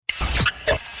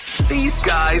These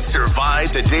guys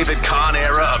survived the David Kahn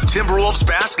era of Timberwolves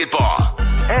basketball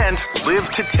and live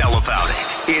to tell about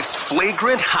it. It's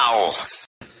Flagrant Howls.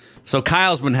 So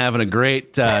Kyle's been having a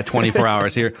great 24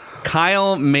 hours here.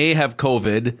 Kyle may have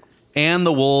COVID, and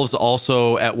the Wolves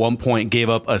also at one point gave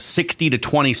up a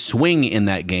 60-20 swing in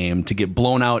that game to get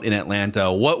blown out in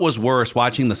Atlanta. What was worse,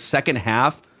 watching the second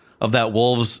half of that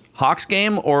Wolves-Hawks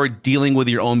game or dealing with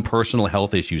your own personal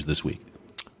health issues this week?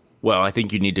 Well, I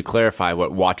think you need to clarify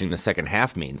what watching the second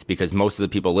half means, because most of the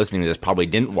people listening to this probably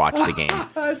didn't watch the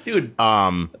game. Dude. So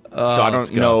I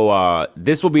don't know.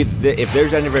 This will be, if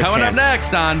there's any chance. Coming up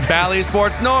next on Valley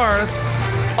Sports North,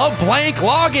 a blank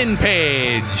login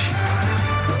page.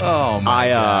 Oh, my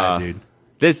God, dude.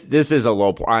 This is a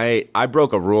low point. I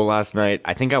broke a rule last night.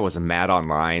 I think I was mad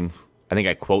online. I think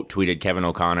I quote tweeted Kevin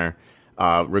O'Connor.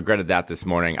 Regretted that this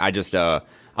morning.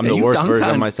 I'm the worst version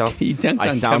of myself. You dunked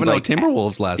on Kevin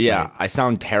Timberwolves last night. Yeah, I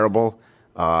sound terrible.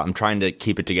 I'm trying to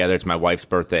keep it together. It's my wife's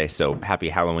birthday, so happy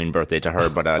Halloween birthday to her.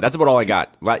 But that's about all I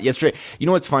got. Yesterday, you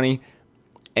know what's funny?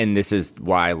 And this is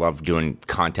why I love doing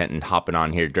content and hopping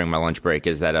on here during my lunch break,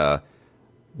 is that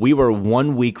we were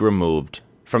 1 week removed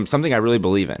from something I really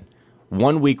believe in.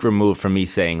 1 week removed from me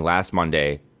saying last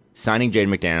Monday, signing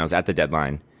Jaden McDaniels at the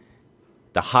deadline,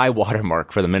 the high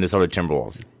watermark for the Minnesota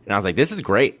Timberwolves. And I was like, this is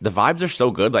great. The vibes are so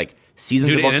good. Like,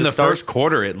 season's about to start. And in the first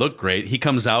quarter, it looked great. He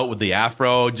comes out with the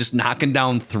afro, just knocking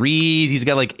down threes. He's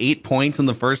got like 8 points in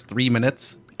the first 3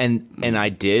 minutes. And I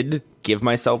did give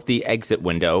myself the exit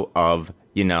window of,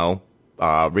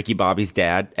 Ricky Bobby's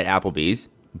dad at Applebee's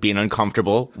being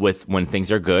uncomfortable with when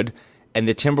things are good. And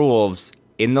the Timberwolves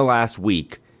in the last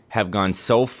week have gone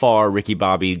so far, Ricky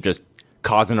Bobby just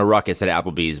causing a ruckus at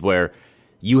Applebee's, where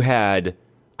you had...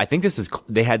 I think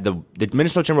the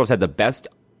Minnesota Timberwolves had the best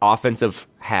offensive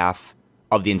half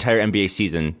of the entire NBA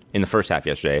season in the first half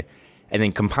yesterday, and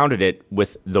then compounded it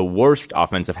with the worst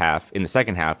offensive half in the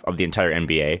second half of the entire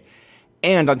NBA.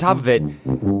 And on top of it,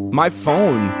 my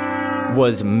phone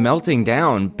was melting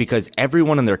down because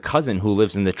everyone and their cousin who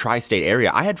lives in the tri-state area,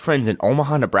 I had friends in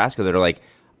Omaha, Nebraska that are like,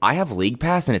 I have League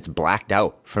Pass and it's blacked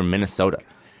out from Minnesota.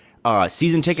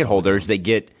 Season ticket holders, they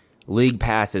get League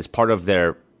Pass as part of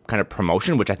their kind of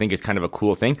promotion, which I think is kind of a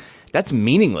cool thing. That's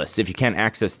meaningless if you can't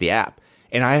access the app.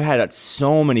 And I've had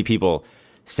so many people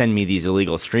send me these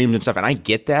illegal streams and stuff, and I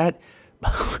get that,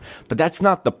 but that's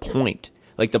not the point.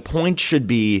 Like, the point should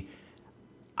be,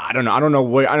 I don't know.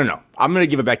 I'm going to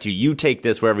give it back to you. You take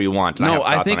this wherever you want. No,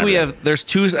 I think there's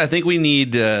two. I think we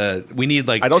need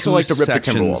like I'd also like to rip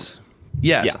sections. The Timberwolves.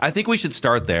 Yes, yeah. I think we should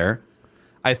start there.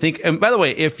 I think, and by the way,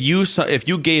 if you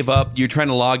gave up, you're trying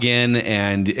to log in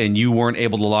and you weren't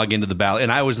able to log into the ballot,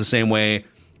 and I was the same way.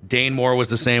 Dane Moore was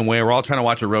the same way. We're all trying to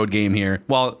watch a road game here.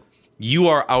 Well, you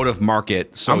are out of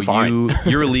market, so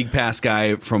you're a League Pass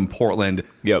guy from Portland.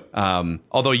 Yep.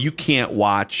 Although you can't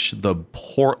watch the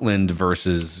Portland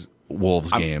versus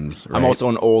Wolves games. Right? I'm also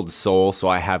an old soul, so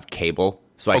I have cable,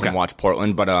 so I can watch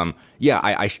Portland. But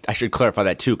I should clarify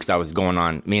that too, because I was going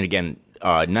on. I mean, again,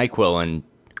 NyQuil and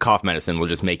cough medicine will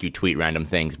just make you tweet random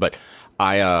things, but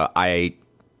I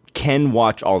can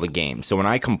watch all the games. So when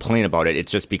I complain about it,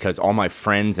 it's just because all my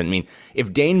friends, and I mean,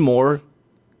 if Dane Moore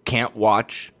can't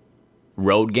watch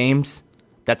road games,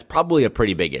 that's probably a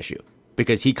pretty big issue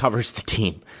because he covers the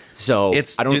team. So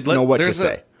I don't know what to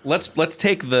say. Let's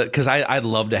take because I'd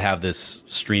love to have this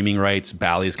streaming rights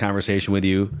Bally's conversation with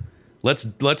you.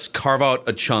 Let's carve out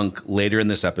a chunk later in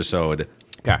this episode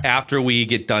after we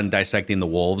get done dissecting the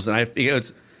Wolves, and I figure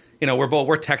it's. We're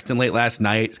texting late last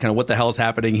night. It's kind of what the hell's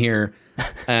happening here,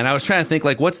 and I was trying to think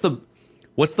like what's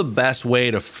the best way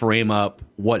to frame up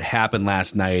what happened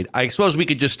last night. I suppose we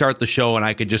could just start the show and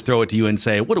I could just throw it to you and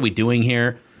say, what are we doing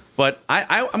here? But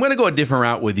I'm going to go a different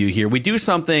route with you here. We do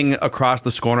something across the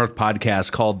Score North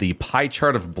podcast called the Pie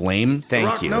Chart of Blame.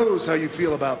 Thank you. Rock knows how you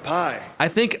feel about pie. I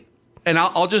think, and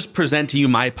I'll just present to you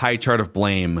my pie chart of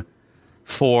blame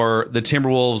for the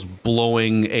Timberwolves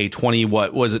blowing a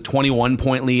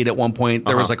 21-point lead at one point.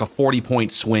 There was like a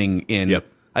 40-point swing in,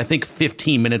 I think,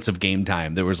 15 minutes of game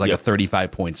time. There was like a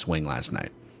 35-point swing last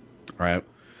night. All right.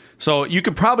 So you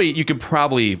could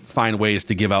probably find ways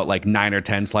to give out like 9 or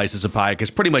 10 slices of pie,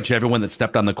 because pretty much everyone that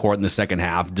stepped on the court in the second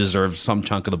half deserves some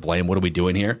chunk of the blame. What are we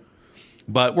doing here?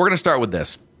 But we're going to start with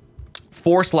this.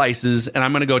 4 slices, and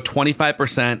I'm going to go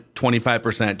 25%,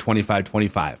 25%, 25,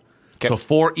 25. Okay. So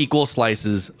 4 equal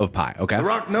slices of pie, okay? The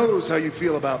Rock knows how you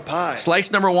feel about pie.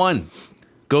 Slice number 1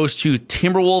 goes to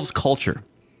Timberwolves culture.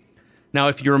 Now,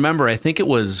 if you remember, I think it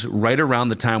was right around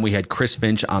the time we had Chris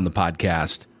Finch on the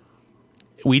podcast.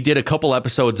 We did a couple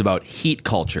episodes about Heat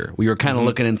culture. We were kind of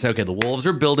looking and saying, okay, the Wolves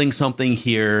are building something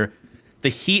here. The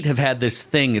Heat have had this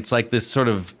thing. It's like this sort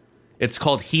of It's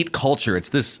called heat culture. It's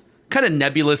this kind of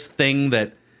nebulous thing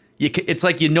that it's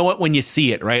like, you know it when you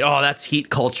see it, right? Oh, that's heat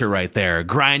culture right there.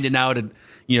 Grinding out,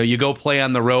 you go play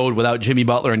on the road without Jimmy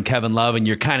Butler and Kevin Love, and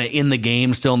you're kind of in the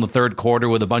game still in the third quarter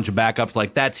with a bunch of backups.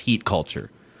 Like, that's heat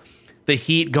culture. The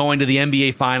Heat going to the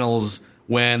NBA Finals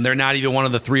when they're not even one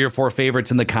of the 3 or 4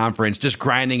 favorites in the conference, just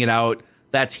grinding it out.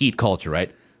 That's heat culture,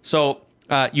 right? So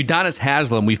Udonis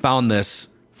Haslem, we found this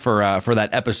for that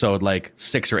episode like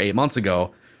 6 or 8 months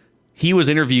ago. He was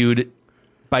interviewed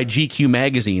by GQ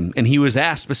magazine, and he was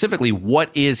asked specifically,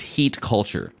 what is heat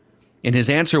culture? And his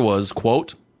answer was,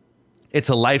 quote, "It's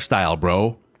a lifestyle,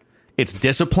 bro. It's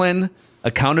discipline,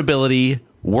 accountability,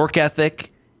 work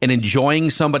ethic, and enjoying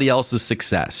somebody else's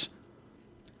success."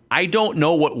 I don't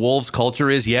know what Wolves culture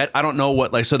is yet. I don't know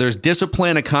so there's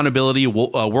discipline, accountability,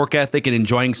 work ethic, and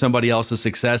enjoying somebody else's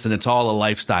success, and it's all a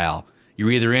lifestyle.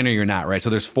 You're either in or you're not, right? So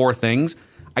there's 4 things.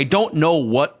 I don't know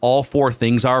what all 4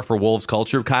 things are for Wolves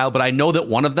culture, Kyle, but I know that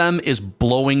one of them is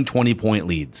blowing 20-point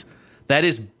leads. That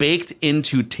is baked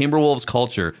into Timberwolves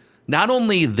culture. Not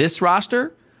only this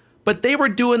roster, but they were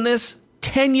doing this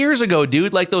 10 years ago,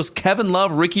 dude. Like those Kevin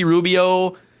Love, Ricky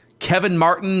Rubio, Kevin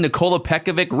Martin, Nikola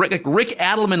Pekovic, Rick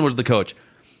Adelman was the coach.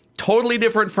 Totally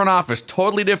different front office,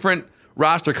 totally different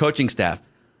roster coaching staff.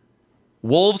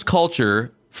 Wolves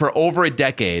culture for over a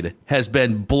decade has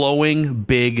been blowing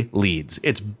big leads.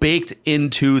 It's baked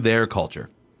into their culture.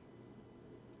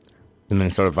 The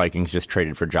Minnesota Vikings just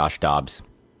traded for Josh Dobbs.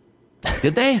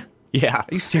 Did they? Yeah. Are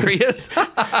you serious?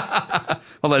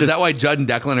 Hold on, is that why Judd and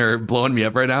Declan are blowing me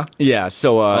up right now? Yeah,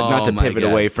 so not to pivot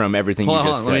away from everything you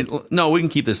just said. No, we can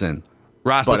keep this in.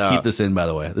 Ross, let's keep this in, by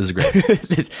the way. This is great.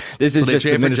 this is just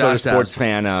the Minnesota sports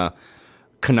fan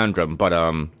conundrum, but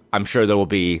I'm sure there will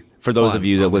be, for those of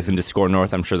you that listen to Score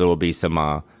North, I'm sure there will be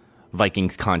some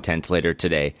Vikings content later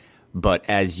today. But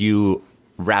as you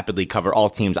rapidly cover all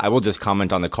teams, I will just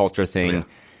comment on the culture thing,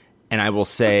 and I will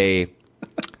say...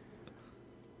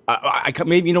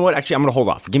 maybe, you know what? Actually, I'm going to hold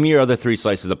off. Give me your other 3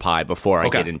 slices of pie before I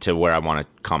get into where I want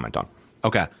to comment on.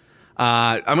 Okay.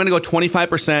 I'm going to go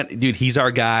 25%. Dude, he's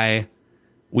our guy.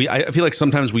 I feel like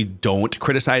sometimes we don't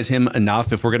criticize him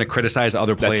enough if we're going to criticize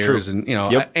other players.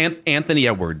 And Anthony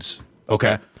Edwards.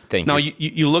 Okay. Thank you. Now, you.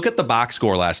 you look at the box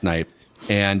score last night,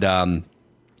 and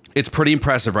it's pretty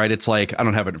impressive, right? It's like, I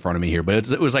don't have it in front of me here,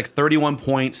 but it was like 31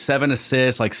 points, 7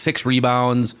 assists, like 6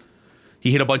 rebounds.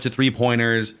 He hit a bunch of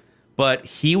 3-pointers. But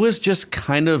he was just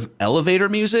kind of elevator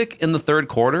music in the third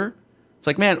quarter. It's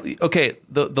like, man, okay,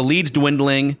 the lead's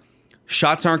dwindling.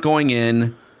 Shots aren't going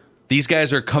in. These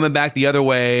guys are coming back the other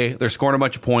way. They're scoring a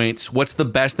bunch of points. What's the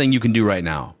best thing you can do right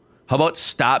now? How about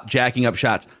stop jacking up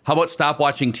shots? How about stop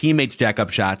watching teammates jack up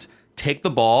shots? Take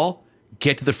the ball,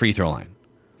 get to the free throw line.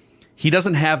 He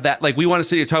doesn't have that. Like, we want to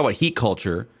sit here and talk about heat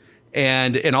culture.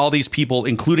 And all these people,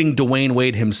 including Dwayne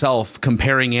Wade himself,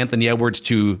 comparing Anthony Edwards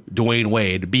to Dwayne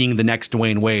Wade, being the next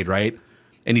Dwayne Wade, right?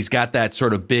 And he's got that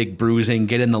sort of big bruising,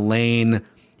 get in the lane.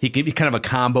 He's kind of a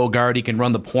combo guard. He can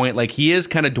run the point. Like, he is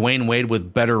kind of Dwayne Wade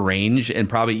with better range and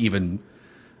probably even,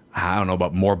 I don't know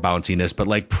about more bounciness, but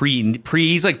like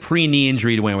he's like pre-knee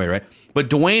injury Dwayne Wade, right? But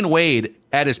Dwayne Wade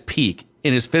at his peak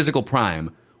in his physical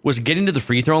prime was getting to the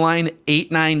free throw line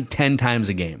 8, 9, 10 times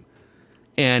a game.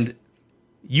 And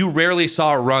you rarely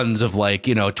saw runs of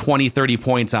 20, 30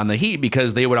 points on the Heat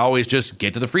because they would always just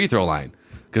get to the free throw line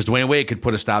because Dwayne Wade could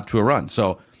put a stop to a run.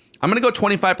 So I'm going to go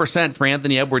 25% for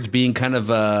Anthony Edwards being kind of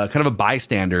a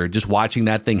bystander, just watching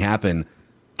that thing happen.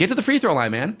 Get to the free throw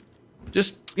line, man.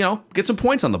 Just, get some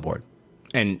points on the board.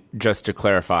 And just to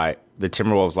clarify, the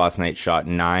Timberwolves last night shot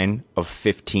 9 of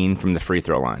 15 from the free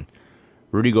throw line.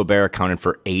 Rudy Gobert accounted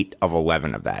for 8 of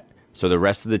 11 of that. So the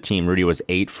rest of the team, Rudy was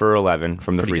 8 for 11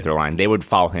 from the free throw line. They would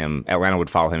foul him. Atlanta would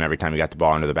foul him every time he got the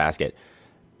ball under the basket.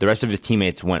 The rest of his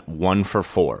teammates went 1 for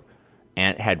 4.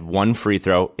 Ant had 1 free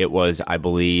throw. It was, I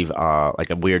believe, like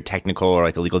a weird technical or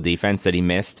like illegal defense that he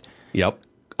missed. Yep.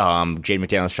 Jade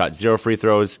McDaniels shot 0 free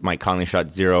throws. Mike Conley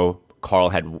shot 0. Carl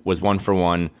was 1 for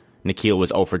 1. Nikhil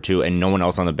was 0 for 2, and no one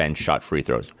else on the bench shot free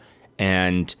throws.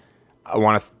 And I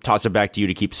want to toss it back to you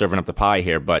to keep serving up the pie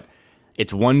here, but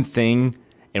it's one thing.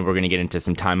 And we're going to get into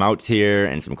some timeouts here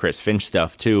and some Chris Finch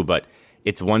stuff too. But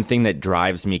it's one thing that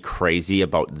drives me crazy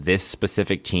about this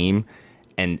specific team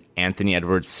and Anthony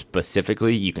Edwards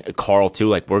specifically. Carl too.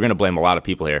 Like, we're going to blame a lot of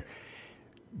people here.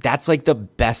 That's like the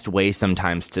best way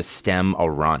sometimes to stem a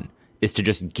run is to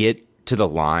just get to the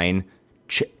line,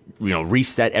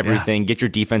 reset everything, get your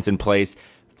defense in place.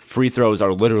 Free throws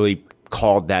are literally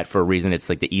called that for a reason. It's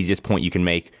like the easiest point you can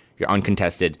make. You're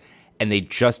uncontested. And they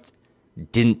just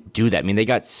didn't do that. I mean, they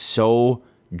got so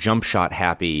jump shot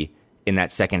happy in that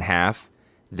second half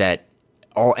that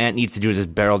all Ant needs to do is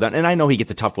just barrel down. And I know he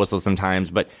gets a tough whistle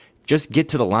sometimes, but just get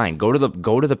to the line. Go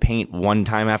to the paint one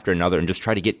time after another and just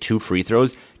try to get 2 free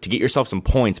throws to get yourself some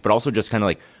points, but also just kind of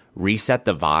like reset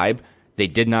the vibe. They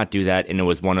did not do that, and it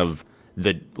was one of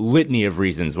the litany of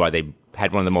reasons why they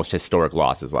had one of the most historic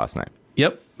losses last night.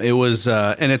 Yep. It was,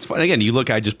 and it's fun. Again, you look,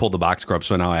 I just pulled the box score up,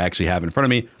 so now I actually have it in front of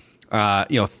me.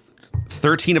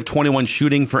 13 of 21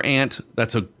 shooting for Ant.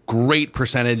 That's a great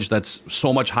percentage. That's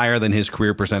so much higher than his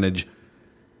career percentage.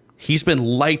 He's been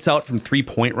lights out from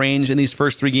 3-point range in these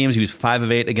first 3 games. He was 5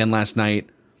 of 8 again last night.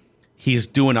 He's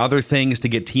doing other things to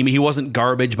get team. He wasn't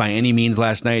garbage by any means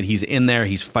last night. He's in there.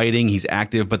 He's fighting. He's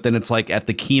active. But then it's like at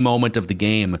the key moment of the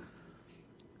game,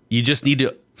 you just need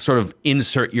to sort of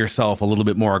insert yourself a little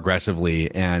bit more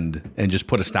aggressively and just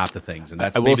put a stop to things. And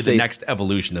that's maybe the next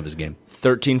evolution of his game.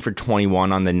 13 for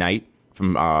 21 on the night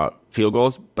from field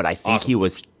goals, but I think he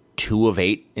was 2 of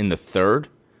 8 in the third.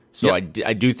 So I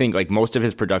do think like most of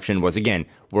his production was, again,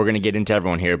 we're going to get into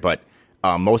everyone here, but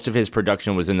most of his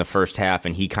production was in the first half,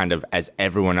 and he kind of, as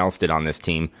everyone else did on this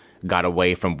team, got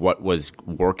away from what was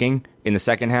working in the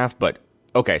second half. But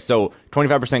okay, so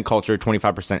 25% culture,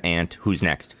 25% Ant. Who's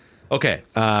next? Okay,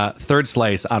 third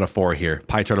slice out of 4 here.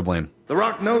 Pie chart of blame. The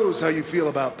Rock knows how you feel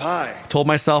about pie. Told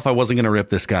myself I wasn't going to rip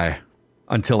this guy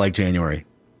until like January.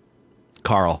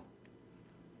 Carl.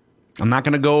 I'm not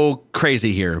going to go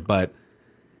crazy here, but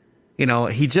you know,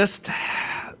 he just,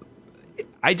 tell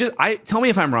me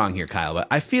if I'm wrong here, Kyle, but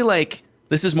I feel like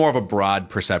this is more of a broad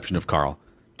perception of Carl.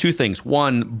 2 things.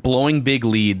 1, blowing big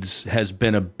leads has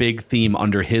been a big theme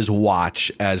under his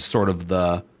watch as sort of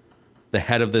the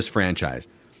head of this franchise.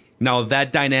 Now,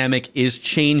 that dynamic is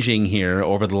changing here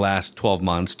over the last 12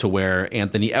 months to where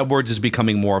Anthony Edwards is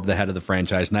becoming more of the head of the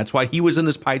franchise, and that's why he was in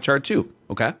this pie chart too,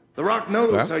 okay? The Rock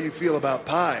knows how you feel about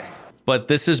pie. But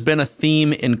this has been a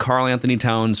theme in Karl Anthony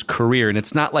Towns' career, and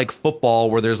it's not like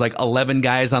football where there's like 11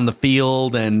 guys on the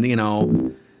field and, you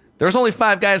know, there's only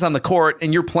 5 guys on the court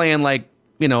and you're playing like,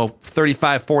 you know,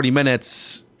 35, 40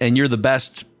 minutes and you're the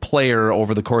best player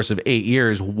over the course of 8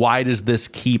 years. Why does this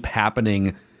keep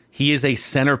happening? He is a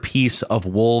centerpiece of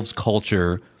Wolves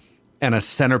culture, and a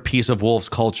centerpiece of Wolves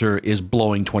culture is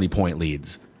blowing 20-point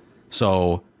leads.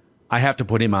 So I have to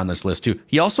put him on this list too.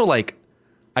 He also, like,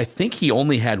 I think he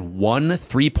only had 1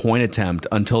 3-point attempt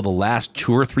until the last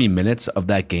 2 or 3 minutes of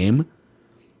that game.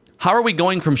 How are we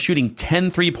going from shooting 10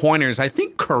 3-pointers, I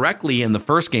think correctly in the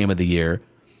first game of the year,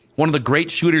 one of the great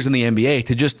shooters in the NBA,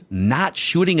 to just not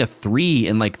shooting a 3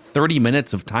 in like 30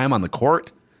 minutes of time on the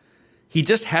court? He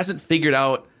just hasn't figured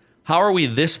out, how are we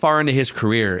this far into his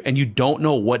career and you don't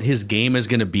know what his game is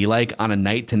going to be like on a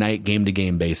night-to-night,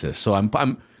 game-to-game basis? So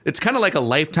it's kind of like a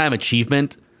lifetime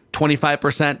achievement,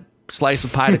 25% slice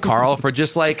of pie to Carl for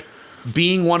just like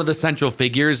being one of the central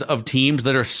figures of teams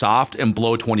that are soft and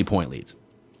blow 20-point leads.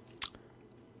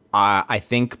 I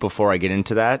think before I get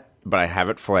into that, but I have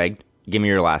it flagged, give me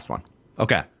your last one.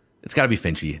 Okay. It's got to be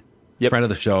Finchy. Yep. Friend of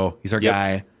the show. He's our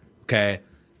guy. Okay.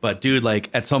 But dude,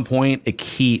 like at some point it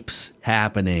keeps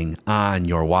happening on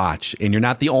your watch, and you're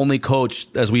not the only coach,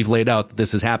 as we've laid out, that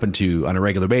this has happened to on a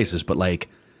regular basis, but like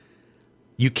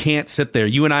you can't sit there.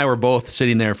 You and I were both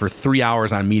sitting there for 3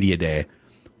 hours on media day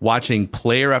watching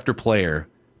player after player,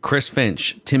 Chris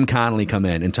Finch, Tim Connolly come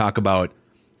in and talk about,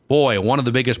 boy, one of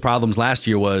the biggest problems last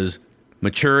year was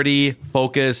maturity,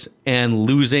 focus, and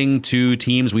losing to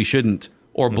teams we shouldn't,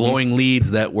 or blowing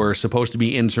leads that were supposed to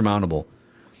be insurmountable.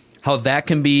 How that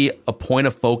can be a point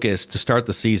of focus to start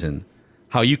the season.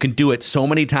 How you can do it so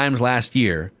many times last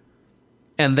year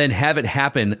and then have it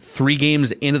happen 3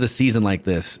 games into the season like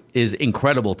this is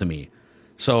incredible to me.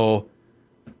 So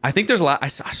I think there's a lot. I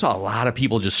saw a lot of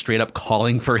people just straight up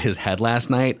calling for his head last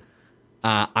night.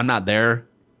 I'm not there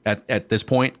at this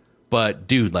point, but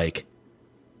dude, like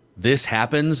this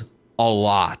happens a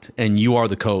lot, and you are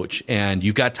the coach, and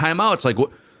you've got timeouts. Like,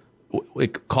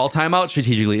 call timeout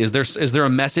strategically. Is there a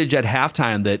message at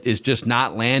halftime that is just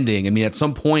not landing? I mean, at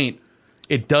some point,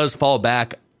 it does fall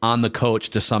back on the coach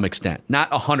to some extent. Not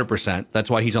 100%.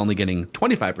 That's why he's only getting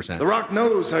 25%. The Rock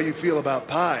knows how you feel about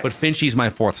pie. But Finchy's my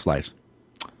 4th slice.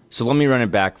 So let me run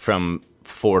it back from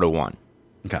 4 to 1.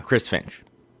 Okay. Chris Finch.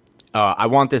 I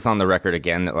want this on the record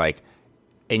again. That like,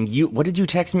 and you, what did you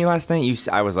text me last night?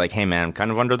 I was like, hey man, I'm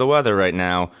kind of under the weather right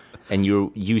now. And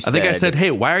you said, I think I said,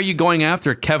 hey, why are you going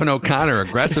after Kevin O'Connor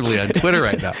aggressively on Twitter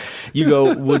right now? You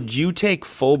go, would you take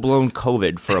full-blown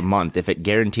COVID for a month if it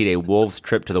guaranteed a Wolves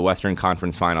trip to the Western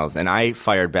Conference Finals? And I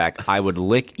fired back, I would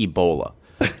lick Ebola.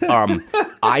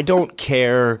 I don't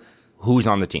care who's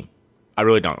on the team. I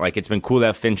really don't. Like, it's been cool to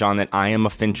have Finch on it. I am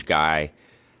a Finch guy.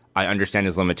 I understand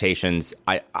his limitations.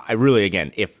 I really,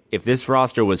 again, if this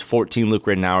roster was 14 Luke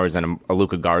Rittenhauers and a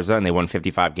Luka Garza and they won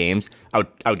 55 games, I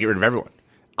would get rid of everyone.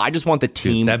 I just want the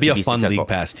team. Dude, that'd be to a be fun successful. league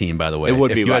pass team, by the way. It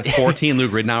would if be. You had 14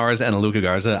 Luke Rittenhauers and a Luka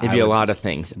Garza. It'd be a lot of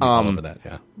things. For that,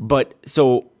 yeah. But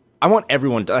so I want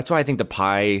everyone. That's why I think the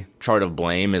pie chart of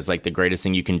blame is like the greatest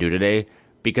thing you can do today,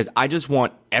 because I just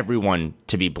want everyone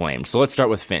to be blamed. So let's start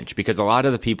with Finch, because a lot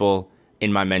of the people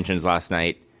in my mentions last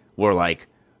night were like,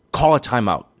 call a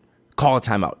timeout. Call a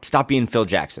timeout. Stop being Phil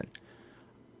Jackson.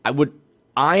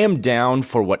 I am down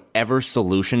for whatever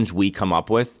solutions we come up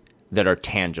with that are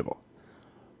tangible.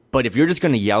 But if you're just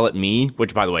going to yell at me,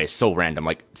 which by the way is so random,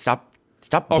 like stop.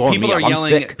 Oh, people me are up.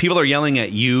 yelling. People are yelling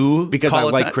at you because I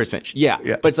like Chris Finch. Yeah,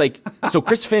 but it's like, so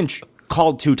Chris Finch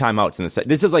called 2 timeouts in the set.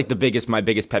 This is like my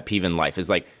biggest pet peeve in life is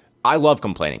like, I love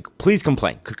complaining. Please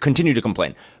complain. Continue to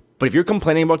complain. But if you're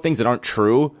complaining about things that aren't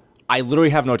true, I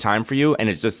literally have no time for you. And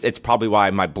it's probably why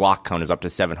my block count is up to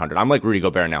 700. I'm like Rudy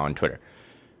Gobert now on Twitter.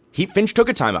 Finch took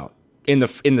a timeout in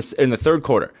the third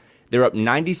quarter. They're up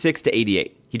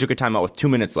 96-88. He took a timeout with 2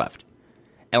 minutes left.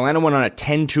 Atlanta went on a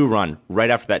 10-2 run right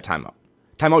after that timeout.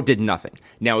 Timeout did nothing.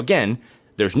 Now, again,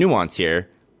 there's nuance here.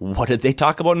 What did they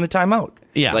talk about in the timeout?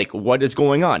 Yeah. Like, what is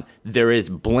going on? There is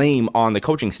blame on the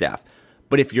coaching staff.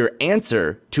 But if your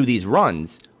answer to these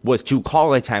runs was to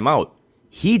call a timeout,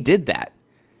 he did that.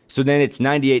 So then it's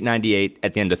 98-98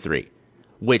 at the end of 3,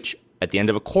 which at the end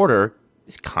of a quarter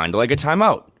is kind of like a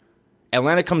timeout.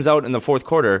 Atlanta comes out in the fourth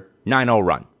quarter, 9-0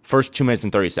 run. First 2 minutes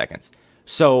and 30 seconds.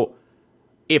 So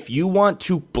if you want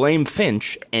to blame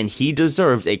Finch, and he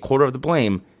deserves a quarter of the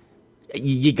blame,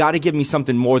 you got to give me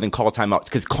something more than call timeouts,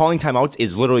 because calling timeouts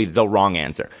is literally the wrong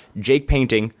answer. Jake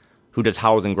Painting, who does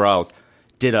Howls and Growls,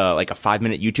 did a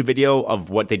 5-minute YouTube video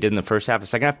of what they did in the first half and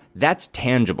second half. That's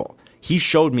tangible. He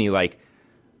showed me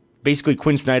basically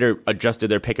Quinn Snyder adjusted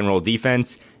their pick and roll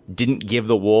defense, didn't give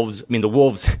the Wolves. I mean, the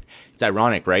Wolves, it's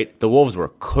ironic, right? The Wolves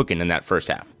were cooking in that first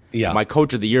half. Yeah. My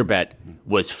coach of the year bet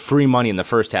was free money in the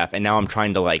first half, and now I'm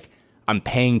trying to I'm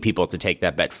paying people to take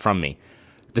that bet from me.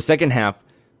 The second half,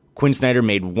 Quinn Snyder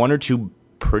made 1 or 2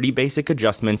 pretty basic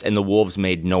adjustments, and the Wolves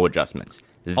made no adjustments.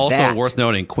 Also worth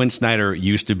noting, Quinn Snyder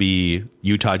used to be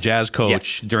Utah Jazz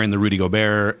coach during the Rudy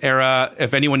Gobert era.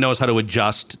 If anyone knows how to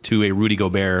adjust to a Rudy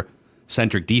Gobert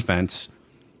centric defense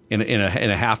in a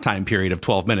halftime period of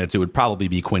 12 minutes, it would probably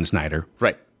be Quinn Snyder.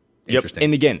 Right. Interesting. Yep.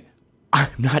 And again, I'm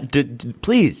not.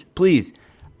 Please,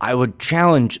 I would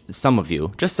challenge some of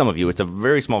you, just some of you. It's a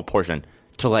very small portion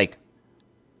to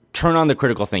turn on the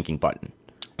critical thinking button.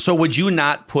 So would you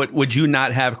not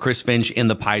have Chris Finch in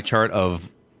the pie chart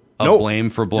of blame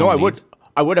for blown leads?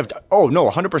 I would have. Oh no,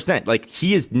 100%.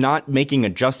 He is not making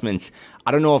adjustments.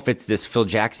 I don't know if it's this Phil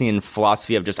Jackson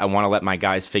philosophy of just I want to let my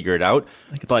guys figure it out.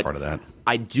 I think it's part of that.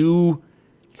 I do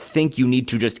think you need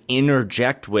to just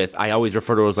interject with. I always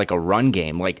refer to it as a run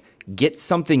game. Get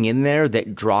something in there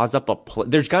that draws up a play.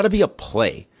 There's got to be a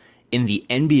play in the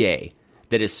NBA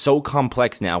that is so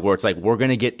complex now where it's we're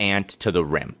going to get Ant to the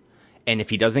rim. And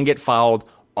if he doesn't get fouled,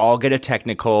 I'll get a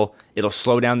technical. It'll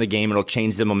slow down the game. It'll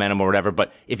change the momentum or whatever.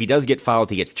 But if he does get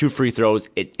fouled, he gets 2 free throws.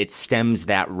 It stems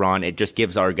that run. It just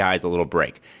gives our guys a little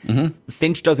break. Mm-hmm.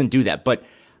 Finch doesn't do that. But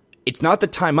it's not the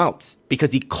timeouts,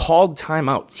 because he called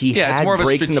timeouts. He had it's more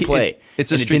breaks in the play.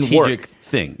 It's a strategic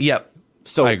thing. Yep.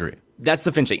 So I agree. That's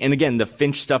the Finch thing. And again, the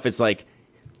Finch stuff is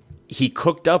he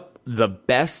cooked up the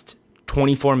best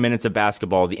 24 minutes of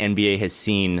basketball the NBA has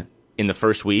seen in the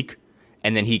first week,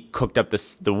 and then he cooked up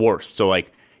the worst. So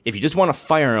if you just want to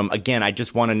fire him, again, I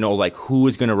just want to know who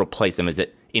is going to replace him. Is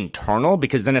it internal?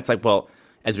 Because then it's well,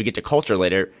 as we get to culture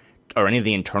later, are any of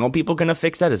the internal people going to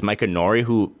fix that? Is Micah Nori,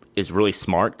 who is really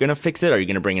smart, going to fix it? Are you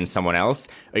going to bring in someone else?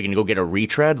 Are you going to go get a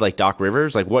retread like Doc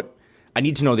Rivers? What? I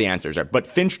need to know the answers there. But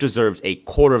Finch deserves a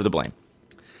quarter of the blame.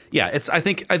 Yeah, I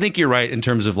think you're right in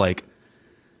terms of he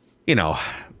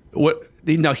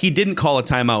didn't call a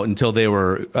timeout until they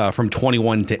were from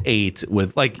 21-8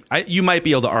 with you might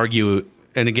be able to argue.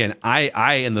 And again,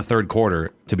 I in the third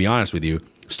quarter, to be honest with you,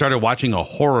 started watching a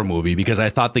horror movie because I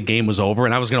thought the game was over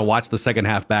and I was going to watch the second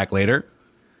half back later.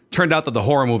 Turned out that the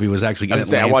horror movie was actually going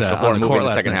to I watched the horror movie in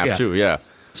the second half too. Yeah.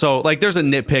 So there's a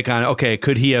nitpick on, okay,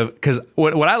 could he have, because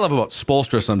what I love about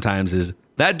Spoelstra sometimes is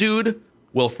that dude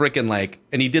will frickin'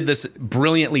 and he did this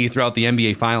brilliantly throughout the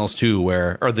NBA finals too,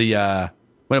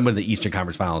 when the Eastern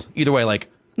Conference finals, either way,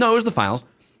 no, it was the finals.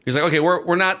 He's okay,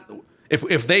 we're not,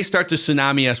 if they start to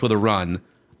tsunami us with a run,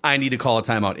 I need to call a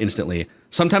timeout instantly.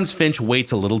 Sometimes Finch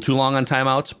waits a little too long on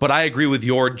timeouts, but I agree with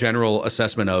your general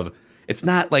assessment of, it's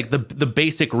not the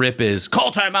basic rip is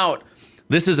call timeout.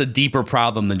 This is a deeper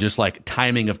problem than just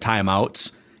timing of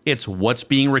timeouts. It's what's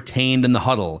being retained in the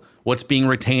huddle, what's being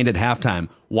retained at halftime.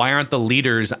 Why aren't the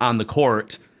leaders on the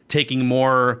court taking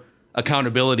more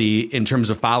accountability in terms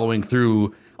of following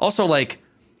through? Also, like,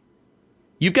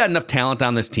 you've got enough talent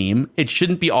on this team. It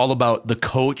shouldn't be all about the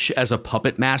coach as a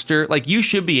puppet master. Like, you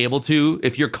should be able to,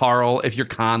 if you're Carl, if you're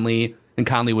Conley, and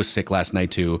Conley was sick last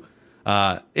night too.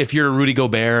 If you're Rudy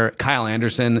Gobert, Kyle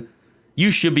Anderson,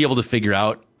 you should be able to figure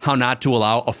out how not to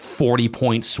allow a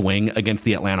 40-point swing against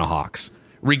the Atlanta Hawks,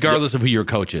 regardless of who your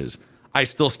coach is. I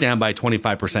still stand by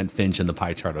 25% Finch in the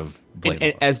pie chart of blame.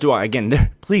 And as do I. Again,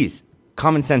 please,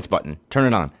 common sense button,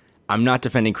 turn it on. I'm not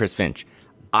defending Chris Finch.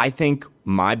 I think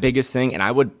my biggest thing, and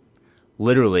I would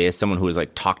literally, as someone who has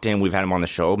like talked to him, we've had him on the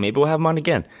show, maybe we'll have him on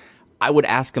again. I would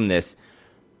ask him this.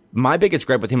 My biggest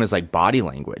gripe with him is like body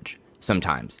language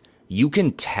sometimes. You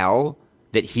can tell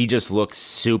that he just looks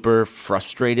super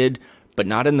frustrated, but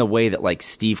not in the way that like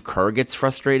Steve Kerr gets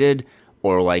frustrated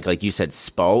or like you said,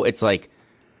 Spo. It's like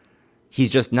he's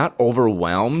just not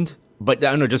overwhelmed, but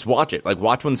I don't know, just watch it. Like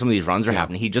watch when some of these runs are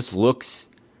happening. He just looks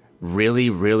really,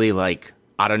 really like,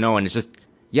 I don't know. And it's just,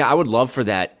 yeah, I would love for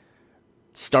that.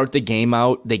 Start the game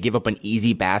out. They give up an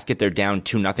easy basket. They're down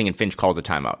 2-0 and Finch calls a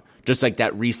timeout. Just like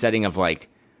that resetting of like,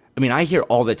 I mean, I hear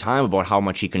all the time about how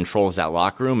much he controls that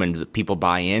locker room and the people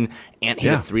buy in. Ant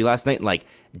hit a 3 last night and like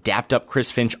dapped up Chris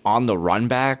Finch on the run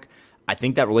back. I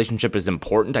think that relationship is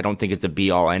important. I don't think it's a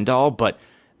be-all, end-all, but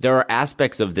there are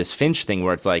aspects of this Finch thing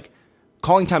where it's like,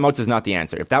 calling timeouts is not the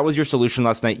answer. If that was your solution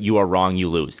last night, you are wrong, you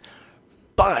lose.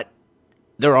 But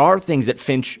there are things that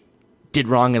Finch did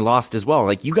wrong and lost as well.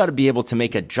 Like, you got to be able to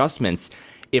make adjustments.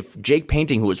 If Jake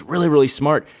Painting, who is really, really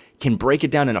smart, can break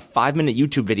it down in a 5-minute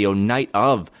YouTube video night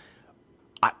of,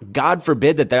 God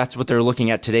forbid that that's what they're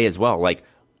looking at today as well. Like,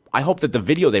 I hope that the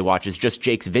video they watch is just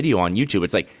Jake's video on YouTube.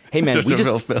 It's like, hey man,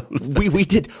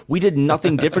 we did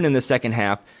nothing different in the second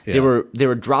half. Yeah. They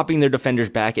were dropping their defenders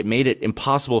back. It made it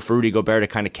impossible for Rudy Gobert to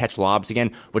kind of catch lobs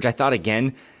again, which I thought,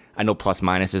 again, I know plus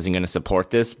minus isn't going to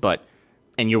support this, but,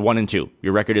 and you're 1-2.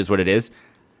 Your record is what it is.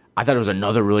 I thought it was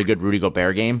another really good Rudy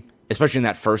Gobert game, especially in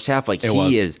that first half. Like,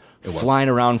 he is flying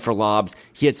around for lobs.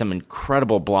 He had some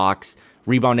incredible blocks.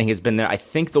 Rebounding has been there. I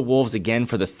think the Wolves, again,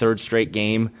 for the third straight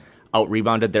game,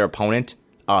 out-rebounded their opponent,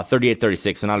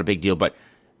 38-36, so not a big deal. But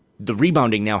the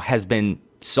rebounding now has been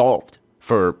solved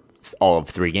for all of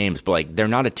 3 games. But, like, they're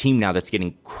not a team now that's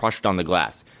getting crushed on the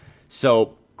glass.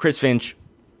 So, Chris Finch,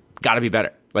 got to be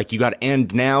better. Like, you got to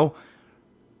end now.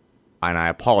 And I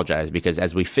apologize because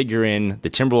as we figure in the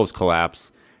Timberwolves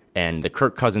collapse and the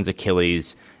Kirk Cousins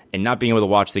Achilles and not being able to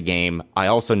watch the game, I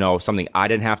also know something I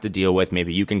didn't have to deal with.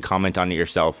 Maybe you can comment on it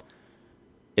yourself.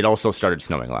 It also started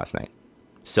snowing last night.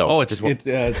 So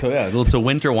it's a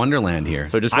winter wonderland here.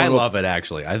 So I love it,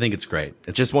 actually. I think it's great.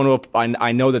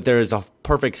 I know that there is a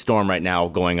perfect storm right now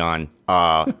going on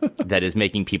that is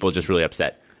making people just really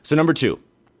upset. So number 2,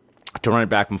 to run it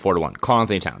back from 4-1,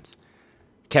 Karl-Anthony Towns.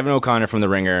 Kevin O'Connor from The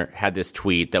Ringer had this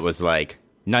tweet that was like,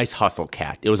 nice hustle,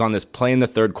 Cat. It was on this play in the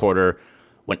third quarter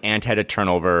when Ant had a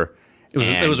turnover.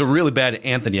 It was a really bad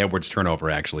Anthony Edwards turnover,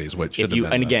 actually, is what should have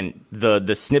been. And again,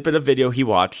 the snippet of video he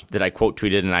watched that I quote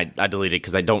tweeted and I deleted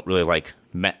because I don't really like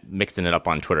mixing it up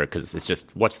on Twitter because it's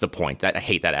just, what's the point? I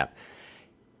hate that app.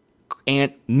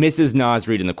 Ant misses Naz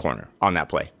Reid in the corner on that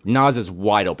play. Naz is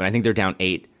wide open. I think they're down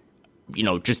 8. You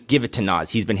know, just give it to Naz.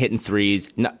 He's been hitting threes.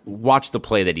 Watch the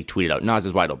play that he tweeted out. Naz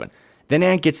is wide open. Then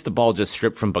Ant gets the ball just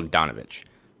stripped from Bogdanović.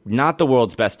 Not the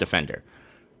world's best defender.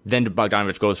 Then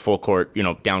Bogdanović goes full court,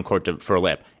 down court for a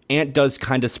layup. Ant does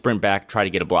kind of sprint back, try to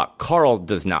get a block. Karl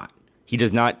does not. He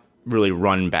does not really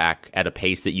run back at a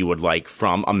pace that you would like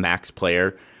from a max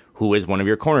player who is one of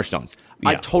your cornerstones. Yeah.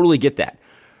 I totally get that.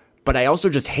 But I also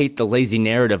just hate the lazy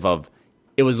narrative of,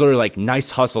 it was literally like,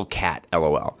 nice hustle, Cat,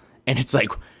 LOL. And it's like,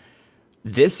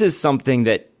 this is something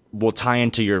that will tie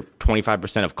into your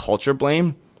 25% of culture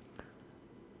blame.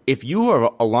 If you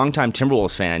are a longtime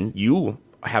Timberwolves fan, you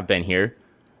have been here.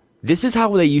 This is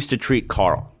how they used to treat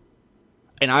Karl.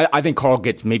 And I think Karl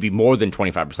gets maybe more than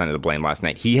 25% of the blame last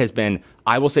night. He has been,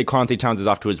 I will say Karl-Anthony Towns is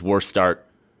off to his worst start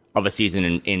of a season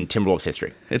in Timberwolves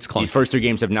history. It's close. These first 3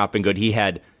 games have not been good. He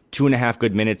had 2.5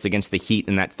 good minutes against the Heat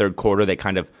in that third quarter. They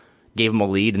kind of gave him a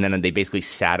lead, and then they basically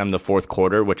sat him the fourth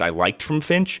quarter, which I liked from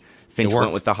Finch. Finch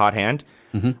went with the hot hand.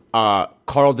 Mm-hmm.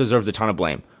 Karl deserves a ton of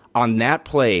blame. On that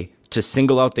play, to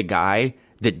single out the guy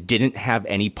that didn't have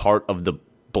any part of the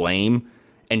blame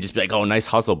and just be like, oh, nice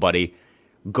hustle, buddy.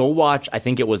 Go watch, I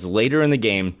think it was later in the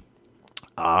game,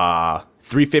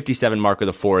 3:57 mark of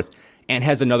the fourth, and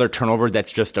has another turnover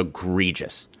that's just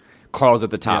egregious. Karl's at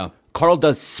the top. Yeah. Karl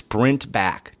does sprint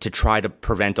back to try to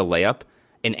prevent a layup,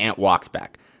 and Ant walks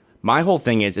back. My whole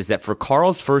thing is that for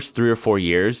Carl's first 3 or 4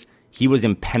 years, he was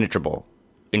impenetrable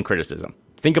in criticism.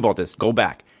 Think about this. Go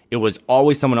back. It was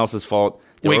always someone else's fault.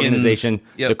 The organization,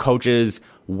 the coaches,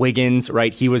 Wiggins,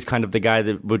 right? He was kind of the guy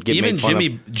that would get made fun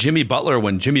of. Jimmy Butler,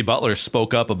 when Jimmy Butler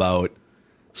spoke up about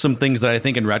some things that I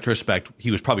think in retrospect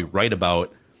he was probably right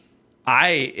about,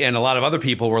 I and a lot of other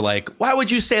people were like, why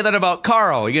would you say that about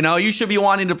Carl? You know, you should be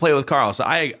wanting to play with Carl. So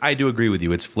I do agree with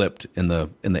you. It's flipped in the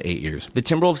 8 years. The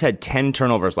Timberwolves had 10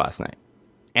 turnovers last night.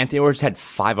 Anthony Edwards had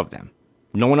 5 of them.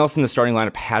 No one else in the starting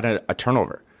lineup had a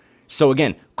turnover. So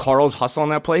again, Carl's hustle on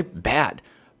that play, bad.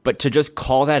 But to just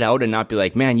call that out and not be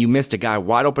like, man, you missed a guy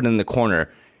wide open in the corner.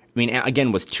 I mean,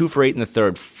 again, was 2 for 8 in the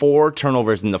third, 4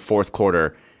 turnovers in the fourth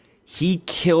quarter. He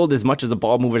killed as much as the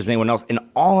ball mover as anyone else. And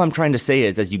all I'm trying to say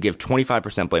is, as you give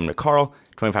 25% blame to Carl,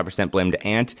 25% blame to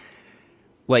Ant,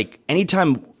 like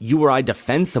anytime you or I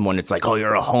defend someone, it's like, oh,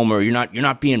 you're a homer. You're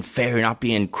not being fair. You're not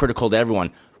being critical to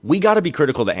everyone. We got to be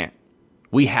critical to Ant.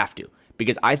 We have to.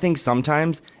 Because I think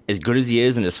sometimes, as good as he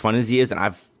is and as fun as he is, and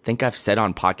I've said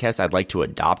on podcasts I'd like to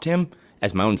adopt him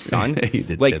as my own son. You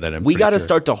did like, say that. We got to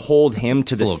start to hold him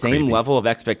to the same level of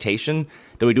expectation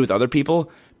that we do with other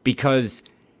people, because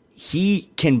he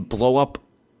can blow up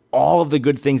all of the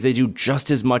good things they do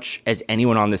just as much as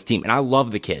anyone on this team. And I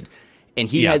love the kid. And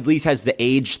he at least has the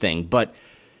age thing. But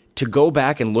to go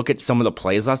back and look at some of the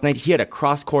plays last night, he had a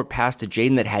cross-court pass to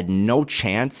Jaden that had no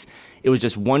chance. It was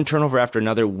just one turnover after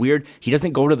another. Weird. He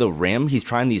doesn't go to the rim. He's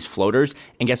trying these floaters.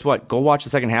 And guess what? Go watch the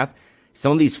second half.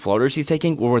 Some of these floaters he's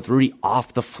taking were with Rudy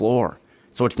off the floor.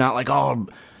 So it's not like, oh,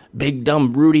 big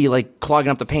dumb Rudy like clogging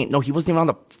up the paint. No, he wasn't even on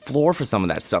the floor for some of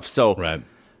that stuff. So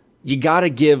you got to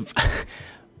give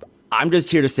 – I'm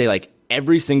just here to say, like,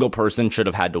 every single person should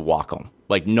have had to walk home.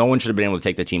 Like, no one should have been able to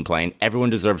take the team playing. Everyone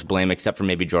deserves blame except for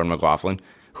maybe Jordan McLaughlin,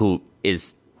 who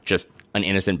is just an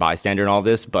innocent bystander in all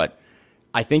this. But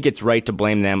I think it's right to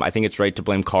blame them. I think it's right to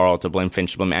blame Carl, to blame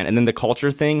Finch, to blame Ant. And then the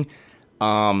culture thing,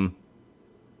 I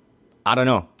don't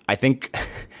know. I think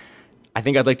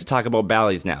I'd like to talk about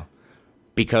Bally's now,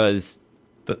 because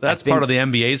that's part of the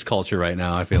NBA's culture right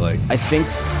now, I feel like. I think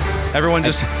everyone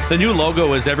the new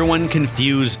logo is everyone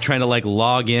confused trying to like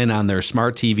log in on their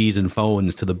smart TVs and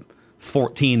phones to the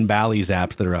 14 Bally's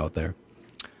apps that are out there.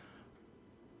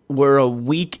 We're a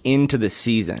week into the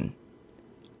season,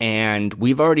 and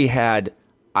we've already had,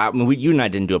 you and I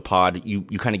didn't do a pod. You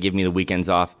kind of give me the weekends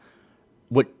off.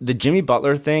 What the Jimmy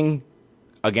Butler thing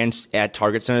at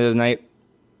Target Center the other night,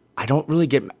 I don't really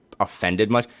get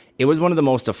offended much. It was one of the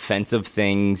most offensive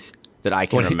things that I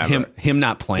can remember. Him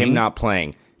not playing? Him not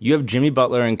playing. You have Jimmy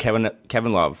Butler and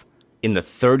Kevin Love in the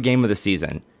third game of the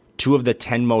season, two of the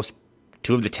 10 best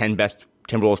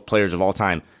Timberwolves players of all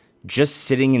time, just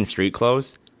sitting in street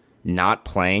clothes, not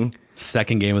playing.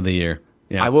 Second game of the year.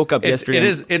 Yeah. I woke up yesterday.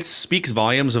 It speaks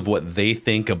volumes of what they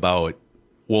think about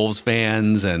Wolves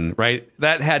fans, and right,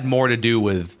 that had more to do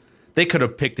with they could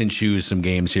have picked and choose some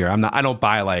games here. I don't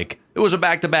buy like it was a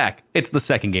back-to-back. It's the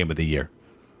second game of the year.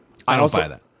 I don't buy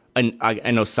that. And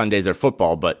I know Sundays are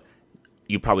football, but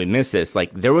you probably missed this.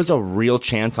 Like, there was a real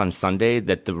chance on Sunday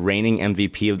that the reigning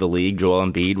MVP of the league, Joel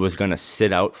Embiid, was going to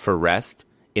sit out for rest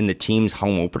in the team's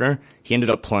home opener. He ended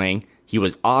up playing. He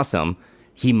was awesome.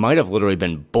 He might have literally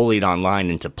been bullied online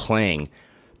into playing.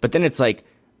 But then it's like,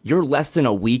 you're less than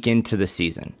a week into the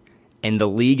season, and the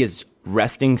league is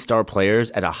resting star players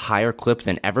at a higher clip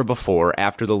than ever before,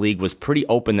 after the league was pretty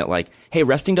open that, like, hey,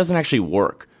 resting doesn't actually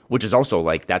work, which is also,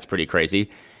 like, that's pretty crazy.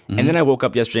 Mm-hmm. And then I woke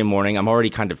up yesterday morning, I'm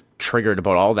already kind of triggered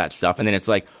about all that stuff, and then it's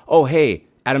like, oh, hey,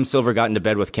 Adam Silver got into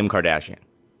bed with Kim Kardashian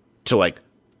to, like,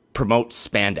 promote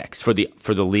spandex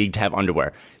for the league to have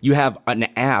underwear. You have an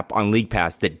app on League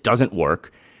Pass that doesn't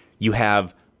work. You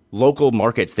have local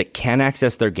markets that can't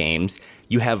access their games.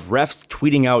 You have refs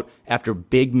tweeting out after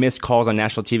big missed calls on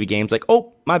national TV games like,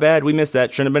 oh, my bad, we missed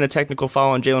that. Shouldn't have been a technical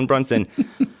foul on Jalen Brunson.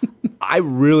 I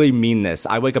really mean this.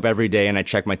 I wake up every day and I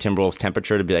check my Timberwolves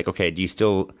temperature to be like, okay, do you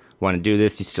still want to do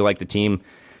this? Do you still like the team?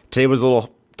 Today was a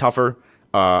little tougher.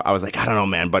 I was like, I don't know,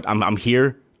 man, but I'm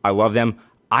here. I love them.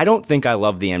 I don't think I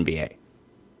love the NBA.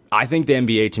 I think the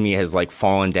NBA to me has like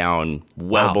fallen down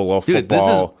below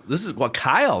football. Dude, this is what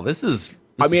Kyle. This is.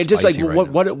 I mean, just like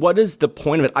what is the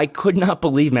point of it? I could not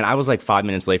believe, man. I was like 5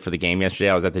 minutes late for the game yesterday.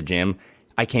 I was at the gym.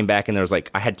 I came back and there was like,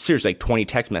 I had seriously like 20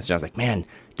 text messages. I was like, man,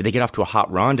 did they get off to a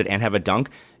hot run? Did Ant have a dunk?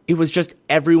 It was just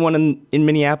everyone in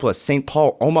Minneapolis, St.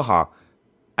 Paul, Omaha.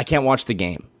 I can't watch the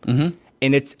game. Mm-hmm.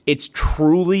 And it's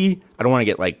truly, I don't want to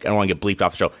get bleeped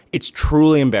off the show. It's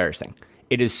truly embarrassing.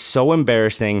 It is so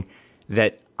embarrassing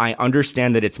that I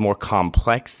understand that it's more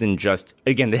complex than just,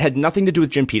 again, it had nothing to do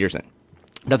with Jim Peterson.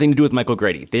 Nothing to do with Michael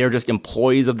Grady. They are just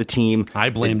employees of the team. I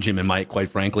blame Jim and Mike, quite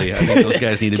frankly. I think those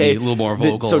guys need to be a little more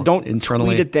vocal. So don't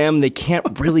internally. tweet at them. They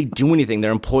can't really do anything.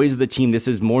 They're employees of the team. This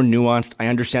is more nuanced. I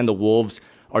understand the Wolves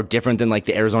are different than like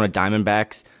the Arizona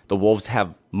Diamondbacks. The Wolves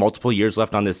have multiple years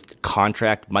left on this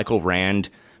contract. Michael Rand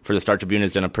for the Star Tribune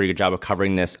has done a pretty good job of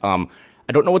covering this. I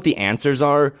don't know what the answers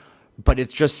are, but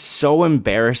it's just so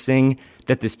embarrassing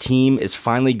that this team is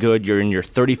finally good. You're in your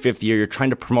 35th year. You're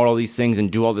trying to promote all these things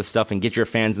and do all this stuff and get your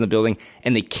fans in the building,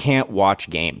 and they can't watch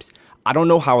games. I don't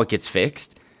know how it gets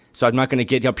fixed, so I'm not going to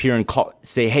get up here and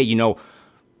say, hey, I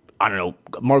don't know,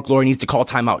 Mark Lowry needs to call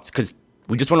timeouts, because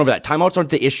we just went over that. Timeouts aren't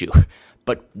the issue.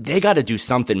 But they got to do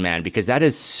something, man, because that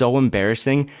is so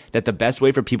embarrassing that the best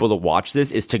way for people to watch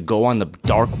this is to go on the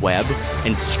dark web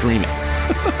and stream it.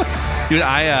 Dude,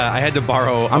 I had to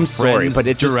borrow I'm sorry, but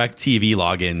it's direct TV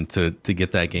login to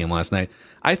get that game last night.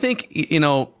 I think, this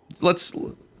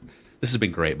has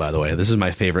been great, by the way. This is my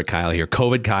favorite Kyle here.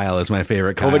 COVID Kyle is my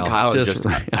favorite Kyle. COVID Kyle is just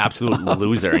an absolute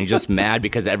loser. And he's just mad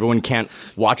because everyone can't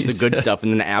watch the good stuff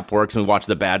and then the app works and we watch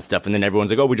the bad stuff. And then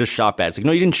everyone's like, oh, we just shot bad. It's like,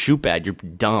 no, you didn't shoot bad. You're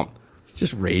dumb. It's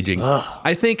just raging.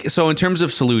 I think so. In terms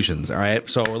of solutions, all right.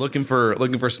 So we're looking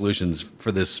for solutions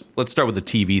for this. Let's start with the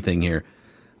TV thing here.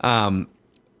 The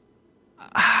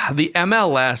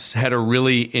MLS had a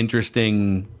really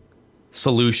interesting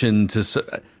solution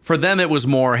for them. It was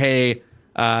more, hey,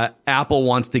 Apple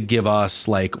wants to give us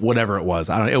like whatever it was.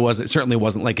 It certainly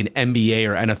wasn't like an NBA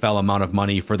or NFL amount of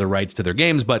money for the rights to their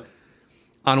games. But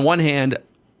on one hand,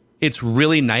 it's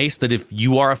really nice that if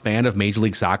you are a fan of Major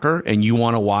League Soccer and you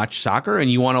want to watch soccer and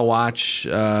you want to watch,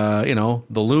 the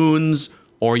Loons,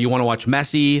 or you want to watch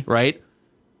Messi, right?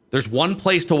 There's one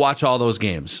place to watch all those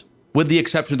games. With the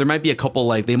exception, there might be a couple,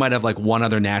 like they might have like one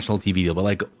other national TV deal, but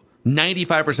like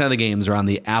 95% of the games are on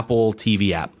the Apple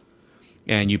TV app.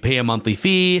 And you pay a monthly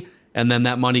fee, and then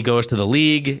that money goes to the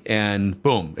league, and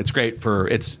boom, it's great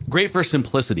for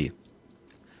simplicity.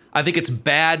 I think it's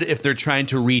bad if they're trying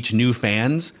to reach new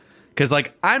fans. Because,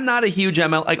 like, I'm not a huge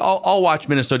ML. Like, I'll watch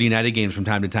Minnesota United games from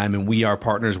time to time, and we are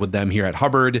partners with them here at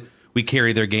Hubbard. We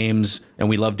carry their games, and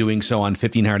we love doing so on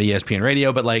 1500 ESPN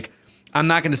Radio. But, like, I'm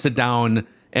not going to sit down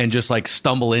and just, like,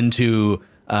 stumble into,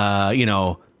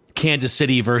 Kansas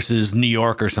City versus New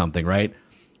York or something, right?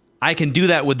 I can do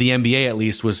that with the NBA at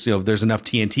least. There's enough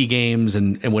TNT games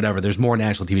and whatever. There's more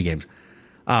national TV games.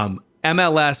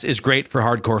 MLS is great for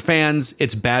hardcore fans.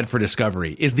 It's bad for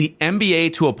discovery. Is the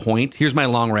NBA to a point? Here's my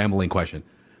long rambling question.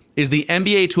 Is the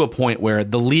NBA to a point where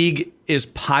the league is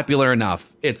popular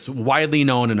enough, it's widely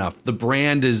known enough, the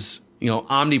brand is,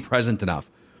 omnipresent enough,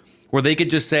 where they could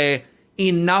just say,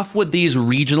 enough with these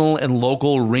regional and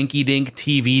local rinky-dink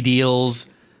TV deals,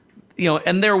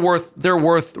 and they're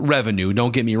worth revenue,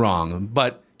 don't get me wrong,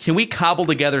 but can we cobble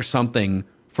together something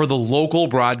for the local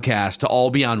broadcast to all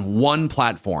be on one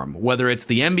platform, whether it's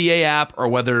the NBA app or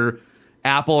whether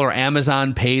Apple or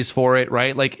Amazon pays for it,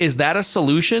 right? Like, is that a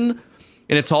solution?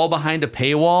 And it's all behind a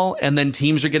paywall, and then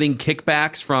teams are getting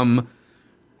kickbacks from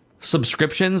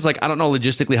subscriptions? Like, I don't know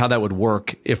logistically how that would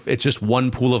work if it's just one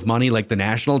pool of money, like the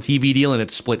national TV deal, and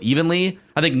it's split evenly.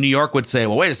 I think New York would say,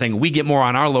 well, wait a second, we get more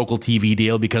on our local TV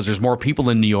deal because there's more people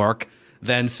in New York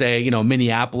than, say,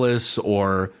 Minneapolis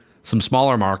or some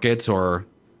smaller markets or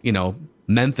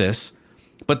Memphis.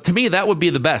 But to me, that would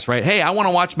be the best, right? Hey, I want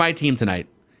to watch my team tonight.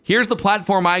 Here's the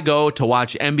platform I go to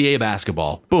watch NBA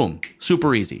basketball. Boom.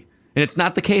 Super easy. And it's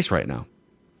not the case right now.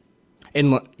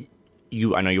 And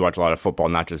I know you watch a lot of football,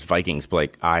 not just Vikings, but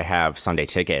like I have Sunday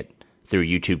Ticket through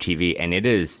YouTube TV, and it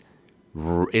is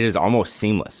almost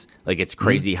seamless. Like, it's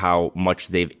crazy how much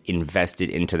they've invested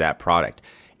into that product.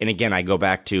 And again, I go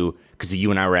back to, because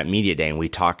you and I were at Media Day, and we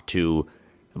talked to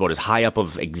about as high up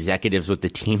of executives with the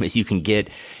team as you can get,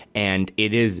 and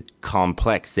it is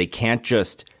complex. They can't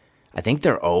just, I think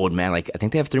they're old, man. Like, I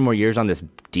think they have 3 more years on this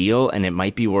deal, and it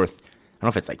might be worth, I don't know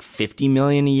if it's like $50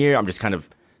 million a year. I'm just kind of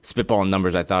spitballing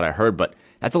numbers I thought I heard, but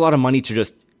that's a lot of money to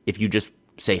just, if you just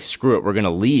say, screw it, we're going to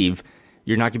leave,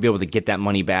 you're not going to be able to get that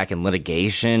money back in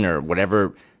litigation or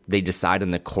whatever they decide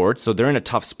in the courts. So they're in a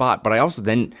tough spot. But I also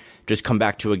then just come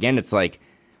back to, again, it's like,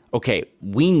 okay,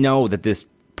 we know that this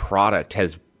product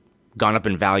has gone up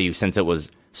in value since it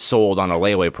was sold on a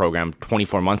layaway program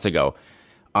 24 months ago.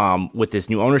 With this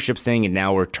new ownership thing, and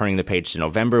now we're turning the page to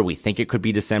November. We think it could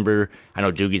be December. I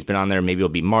know Doogie's been on there. Maybe it'll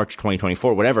be March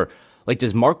 2024, whatever. Like,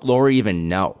 does Mark Lowry even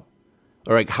know?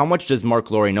 Or, like, how much does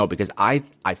Mark Lowry know? Because I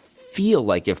feel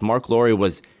like if Mark Lowry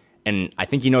was, and I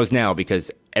think he knows now because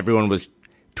everyone was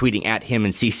tweeting at him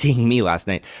and CCing me last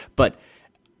night, but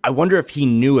I wonder if he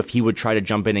knew if he would try to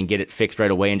jump in and get it fixed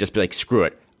right away and just be like, screw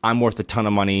it. I'm worth a ton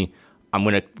of money. I'm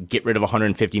going to get rid of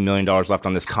 $150 million left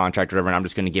on this contract or whatever, and I'm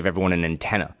just going to give everyone an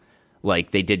antenna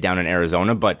like they did down in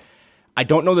Arizona. But I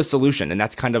don't know the solution, and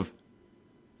that's kind of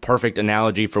perfect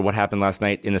analogy for what happened last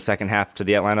night in the second half to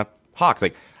the Atlanta Hawks.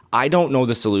 Like, I don't know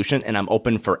the solution, and I'm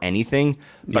open for anything,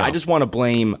 but I just want to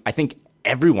blame, I think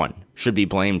everyone should be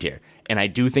blamed here. And I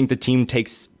do think the team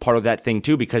takes part of that thing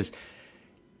too, because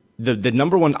the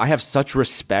number one, I have such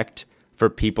respect for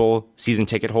people, season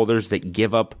ticket holders, that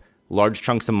give up large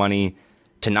chunks of money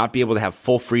to not be able to have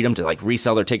full freedom to like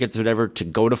resell their tickets or whatever, to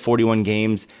go to 41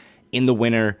 games in the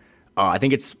winter. I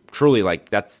think it's truly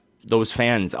like those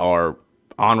fans are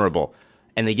honorable,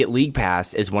 and they get League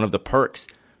Pass as one of the perks.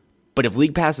 But if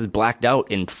League Pass is blacked out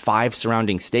in 5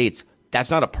 surrounding states, that's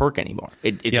not a perk anymore.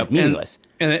 It's meaningless.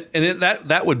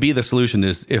 That would be the solution,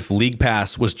 is if League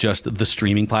Pass was just the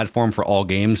streaming platform for all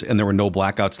games and there were no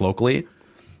blackouts locally.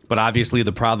 But obviously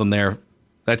the problem there,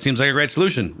 that seems like a great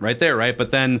solution right there, right?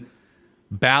 But then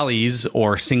Bally's,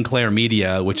 or Sinclair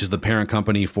Media, which is the parent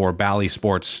company for Bally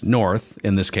Sports North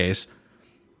in this case,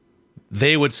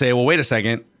 they would say, well, wait a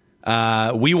second.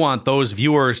 We want those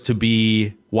viewers to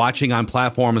be watching on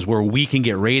platforms where we can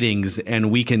get ratings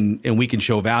and we can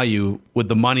show value with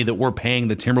the money that we're paying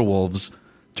the Timberwolves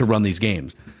to run these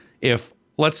games. If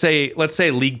let's say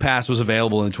League Pass was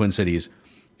available in the Twin Cities,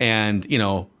 and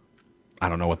I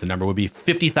don't know what the number would be,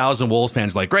 50,000 Wolves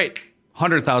fans, like, great,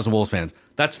 100,000 Wolves fans.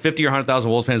 That's 50 or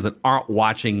 100,000 Wolves fans that aren't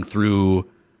watching through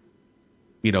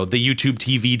the YouTube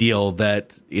TV deal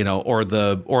that, or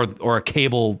a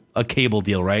cable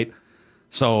deal, right?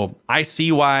 So I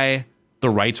see why the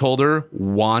rights holder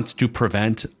wants to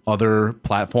prevent other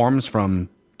platforms from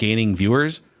gaining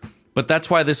viewers, but that's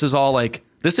why this is all like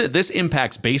this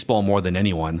impacts baseball more than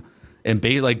anyone, and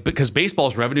because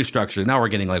baseball's revenue structure. Now we're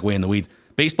getting like way in the weeds.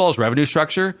 Baseball's revenue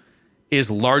structure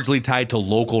is largely tied to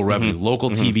local revenue,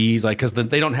 local TVs, like, because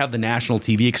they don't have the national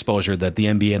TV exposure that the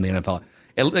NBA and the NFL.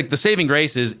 Like, the saving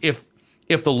grace is if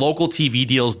the local TV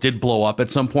deals did blow up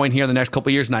at some point here in the next couple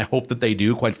of years, and I hope that they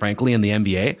do, quite frankly, in the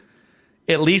NBA,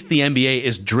 at least the NBA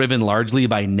is driven largely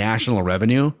by national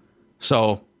revenue.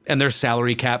 So, and there's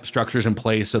salary cap structures in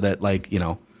place so that, like,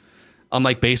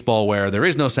 unlike baseball where there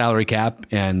is no salary cap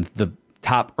and the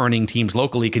top earning teams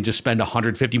locally can just spend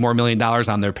 $150 more million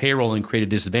on their payroll and create a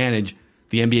disadvantage,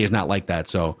 the NBA is not like that.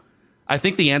 So I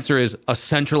think the answer is a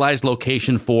centralized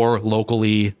location for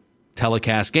locally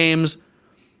telecast games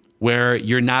where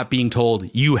you're not being told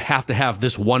you have to have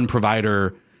this one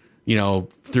provider,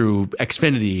 through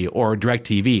Xfinity or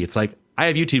DirecTV. It's like, I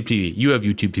have YouTube TV, you have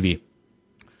YouTube TV.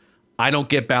 I don't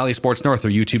get Bally Sports North or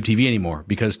YouTube TV anymore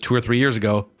because 2 or 3 years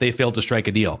ago they failed to strike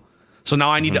a deal. So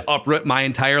now I need to uproot my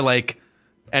entire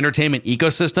entertainment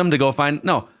ecosystem to go find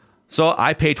So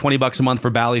I pay $20 a month for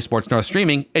Bally Sports North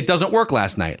streaming. It doesn't work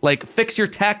last night. Like, fix your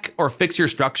tech or fix your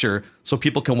structure so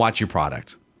people can watch your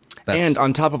product. And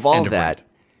on top of all that,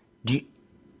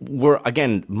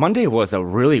 Monday was a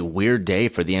really weird day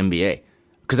for the NBA,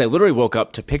 because I literally woke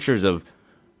up to pictures of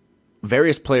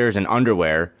various players in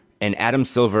underwear and Adam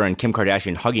Silver and Kim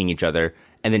Kardashian hugging each other.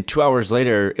 And then 2 hours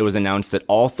later, it was announced that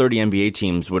all 30 NBA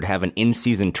teams would have an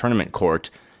in-season tournament court.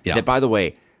 Yeah. That, by the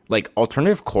way,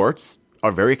 alternative courts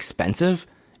are very expensive.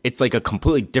 It's like a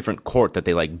completely different court that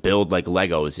they build like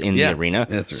Legos in the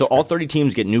arena. So all 30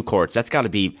 teams get new courts. That's got to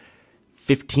be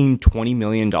 $15-20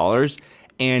 million.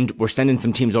 And we're sending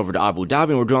some teams over to Abu Dhabi,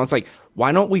 and we're doing, it's like,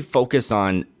 why don't we focus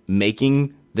on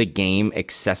making the game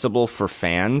accessible for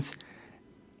fans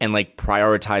and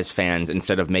prioritize fans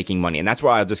instead of making money? And that's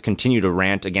why I'll just continue to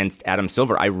rant against Adam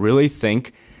Silver. I really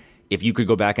think if you could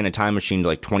go back in a time machine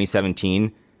to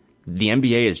 2017, the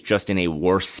NBA is just in a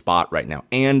worse spot right now.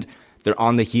 And they're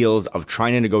on the heels of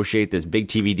trying to negotiate this big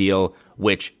TV deal,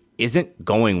 which isn't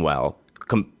going well,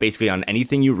 basically on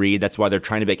anything you read. That's why they're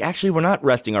trying to be actually, we're not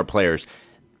resting our players.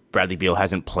 Bradley Beal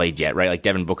hasn't played yet, right? Like,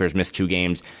 Devin Booker's missed 2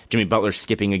 games. Jimmy Butler's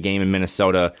skipping a game in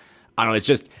Minnesota. I don't know.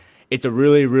 It's a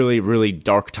really, really, really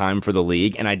dark time for the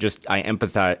league. And I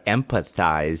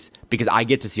empathize because I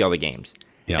get to see all the games.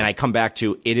 Yeah. And I come back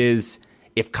to,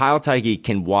 if Kyle Tyke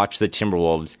can watch the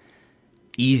Timberwolves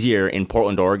easier in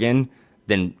Portland, Oregon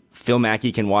than Phil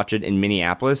Mackey can watch it in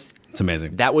Minneapolis. It's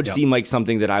amazing. That would seem like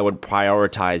something that I would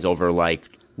prioritize over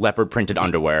leopard printed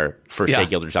underwear for Shai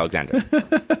Gilgeous-Alexander.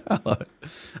 I love it.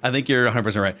 I think you're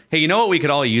 100% right. Hey, you know what we could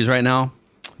all use right now?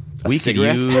 We could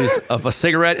use a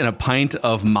cigarette and a pint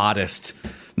of Modest.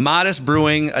 Modest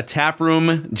Brewing, a tap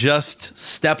room just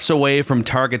steps away from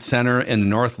Target Center in the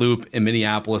North Loop in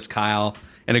Minneapolis, Kyle,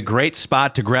 and a great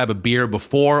spot to grab a beer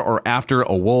before or after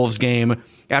a Wolves game.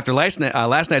 After last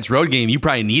night's road game, you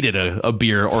probably needed a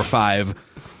beer or 5,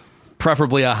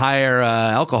 preferably a higher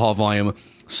alcohol volume.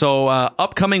 So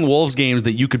upcoming Wolves games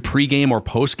that you could pregame or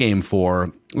postgame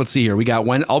for. Let's see here. We got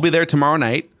one. I'll be there tomorrow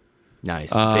night.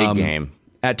 Nice. Big game.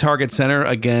 At Target Center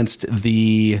against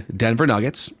the Denver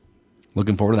Nuggets.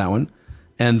 Looking forward to that one.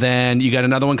 And then you got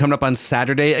another one coming up on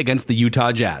Saturday against the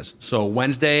Utah Jazz. So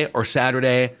Wednesday or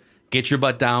Saturday, get your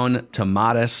butt down to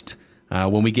Modest.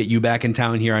 When we get you back in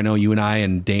town here, I know you and I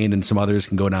and Dane and some others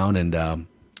can go down and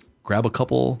grab a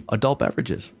couple adult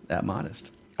beverages at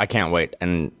Modest. I can't wait.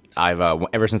 And I've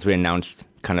ever since we announced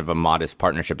kind of a Modest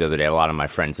partnership the other day, a lot of my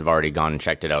friends have already gone and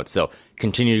checked it out. So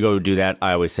continue to go do that.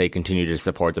 I always say continue to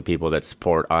support the people that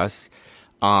support us.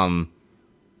 Can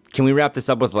we wrap this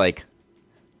up with like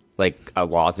a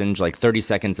lozenge, like 30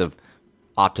 seconds of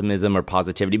optimism or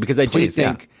positivity? Because I do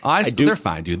think they're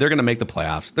fine, dude. They're going to make the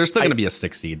playoffs. They're still going to be a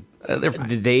 6 seed. They're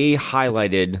fine. They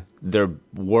highlighted their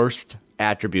worst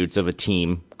attributes of a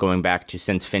team going back to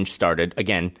since Finch started.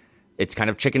 Again, it's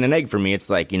kind of chicken and egg for me. It's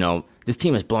like, this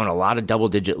team has blown a lot of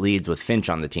double-digit leads with Finch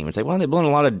on the team. It's like, well, they've blown a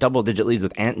lot of double-digit leads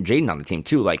with Ant and Jaden on the team,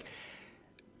 too. Like,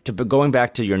 going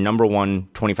back to your number one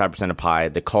 25% of pie,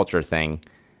 the culture thing,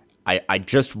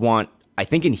 I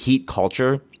think in Heat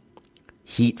culture,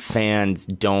 Heat fans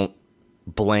don't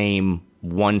blame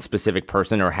one specific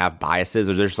person or have biases,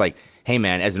 or they're just like, hey,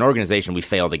 man, as an organization, we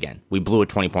failed again. We blew a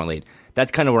 20-point lead.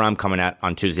 That's kind of where I'm coming at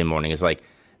on Tuesday morning, is like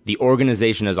the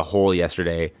organization as a whole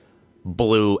yesterday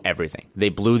blew everything. They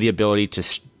blew the ability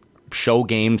to show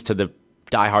games to the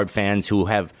diehard fans who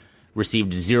have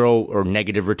received zero or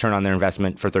negative return on their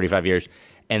investment for 35 years.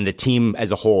 And the team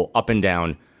as a whole, up and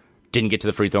down, didn't get to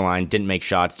the free throw line, didn't make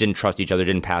shots, didn't trust each other,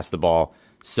 didn't pass the ball.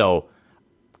 So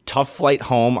tough flight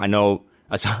home. I know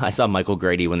I saw Michael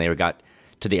Grady when they got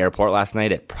to the airport last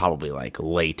night at probably like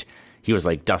late. He was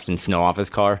like dusting snow off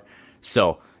his car.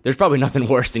 So there's probably nothing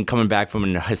worse than coming back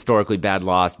from a historically bad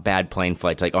loss, bad plane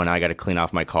flight. It's like, oh, now I got to clean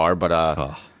off my car. But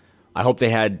I hope they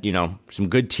had, some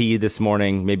good tea this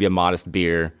morning, maybe a Modest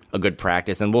beer, a good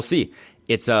practice, and we'll see.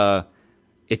 It's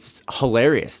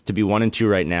hilarious to be 1-2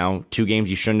 right now. 2 games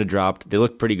you shouldn't have dropped. They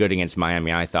looked pretty good against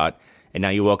Miami, I thought. And now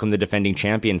you welcome the defending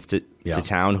champions to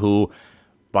town, who,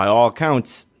 by all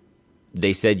accounts,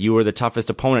 they said you were the toughest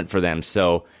opponent for them.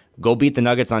 So go beat the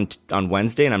Nuggets on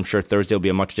Wednesday, and I'm sure Thursday will be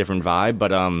a much different vibe.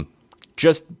 But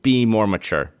just be more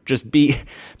mature. Just be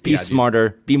smarter.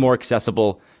 Dude. Be more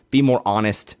accessible. Be more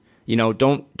honest. Don't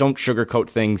sugarcoat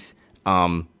things.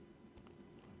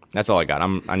 That's all I got.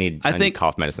 I need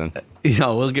cough medicine.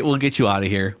 We'll get you out of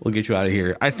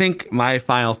here. I think my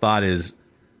final thought is,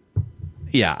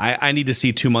 I need to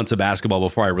see 2 months of basketball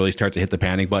before I really start to hit the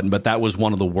panic button. But that was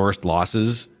one of the worst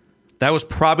losses. That was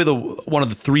probably one of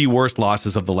the 3 worst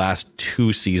losses of the last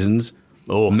 2 seasons.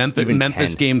 Oh,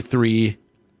 Memphis game 3. Yep.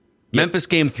 Memphis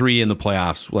game 3 in the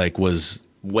playoffs was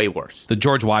way worse. The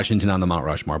George Washington on the Mount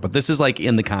Rushmore. But this is like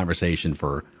in the conversation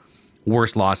for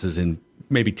worst losses in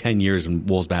maybe 10 years in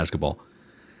Wolves basketball.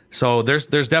 So there's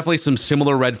definitely some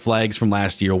similar red flags from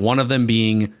last year. One of them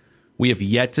being we have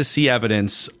yet to see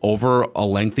evidence over a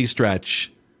lengthy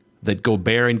stretch that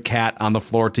Gobert and Cat on the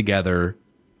floor together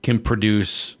can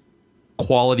produce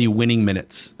quality winning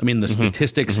minutes. I mean, the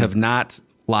statistics have not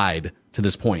lied to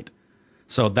this point.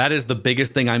 So that is the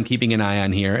biggest thing I'm keeping an eye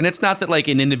on here. And it's not that like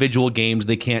in individual games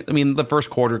they can't. I mean, the first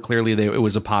quarter, clearly it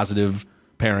was a positive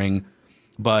pairing.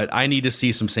 But I need to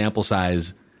see some sample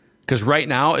size. Because right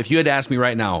now, if you had asked me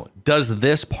right now, does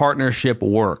this partnership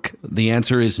work? The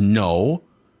answer is no.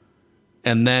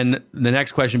 And then the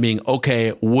next question being,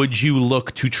 okay, would you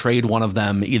look to trade one of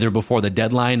them either before the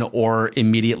deadline or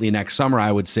immediately next summer?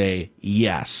 I would say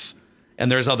yes.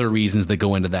 And there's other reasons that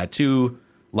go into that too,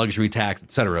 luxury tax,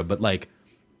 etc. But like,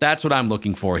 that's what I'm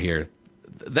looking for here.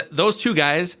 Those 2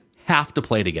 guys have to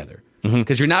play together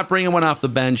because you're not bringing one off the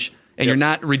bench. And you're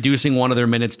not reducing one of their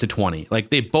minutes to 20.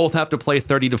 Like, they both have to play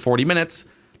 30 to 40 minutes.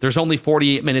 There's only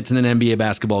 48 minutes in an NBA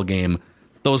basketball game.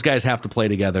 Those guys have to play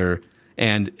together.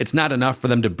 And it's not enough for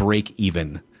them to break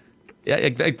even.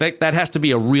 That has to be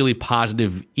a really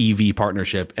positive EV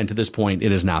partnership. And to this point,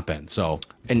 it has not been. So,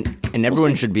 and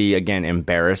everyone should be, again,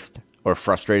 embarrassed or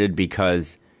frustrated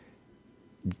because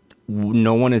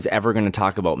no one is ever going to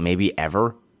talk about, maybe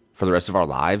ever, for the rest of our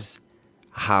lives,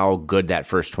 how good that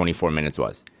first 24 minutes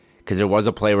was. Because there was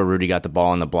a play where Rudy got the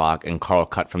ball on the block and Carl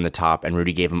cut from the top and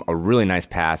Rudy gave him a really nice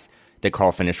pass that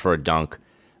Carl finished for a dunk.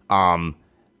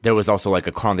 There was also like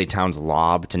a Karl-Anthony Towns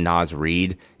lob to Naz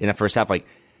Reid in the first half. Like,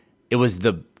 it was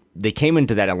they came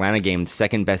into that Atlanta game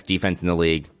second best defense in the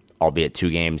league, albeit 2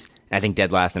 games, and I think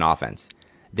dead last in offense.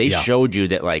 They showed you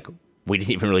that, like, we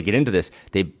didn't even really get into this.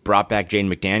 They brought back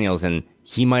Jaden McDaniels and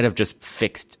he might have just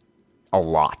fixed a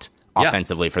lot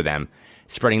offensively for them.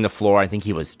 Spreading the floor, I think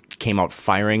he was came out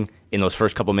firing in those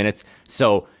first couple minutes.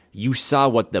 So you saw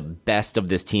what the best of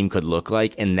this team could look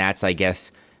like, and that's, I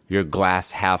guess, your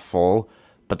glass half full.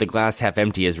 But the glass half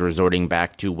empty is resorting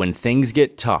back to when things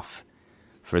get tough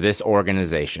for this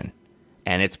organization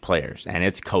and its players and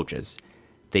its coaches,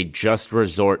 they just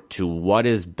resort to what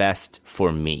is best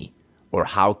for me, or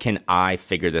how can I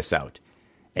figure this out?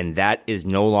 And that is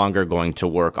no longer going to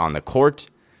work on the court,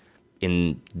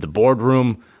 in the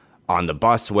boardroom, on the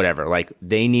bus, whatever. Like,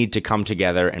 they need to come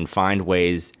together and find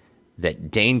ways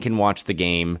that Dane can watch the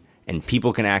game and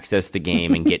people can access the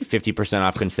game and get 50%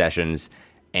 off concessions,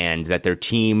 and that their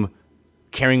team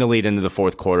carrying a lead into the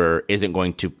fourth quarter isn't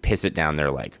going to piss it down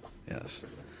their leg. Yes.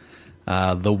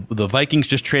 The Vikings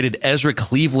just traded Ezra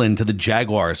Cleveland to the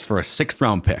Jaguars for a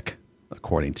 6th-round pick,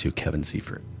 according to Kevin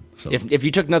Seifert. So if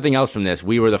you took nothing else from this,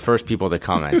 we were the first people to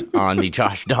comment on the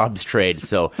Josh Dobbs trade.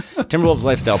 So Timberwolves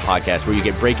Lifestyle Podcast, where you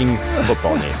get breaking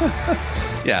football news.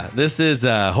 Yeah, this is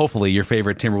hopefully your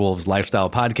favorite Timberwolves Lifestyle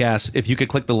Podcast. If you could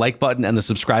click the like button and the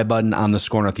subscribe button on the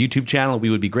Score North YouTube channel, we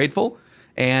would be grateful.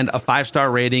 And a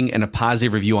 5-star rating and a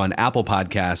positive review on Apple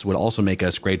Podcasts would also make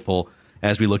us grateful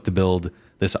as we look to build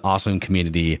this awesome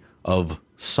community of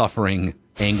suffering,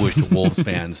 anguished Wolves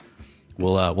fans.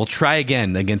 We'll try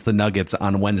again against the Nuggets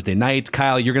on Wednesday night.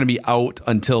 Kyle, you're going to be out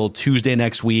until Tuesday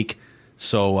next week.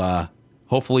 So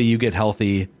hopefully you get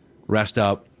healthy, rest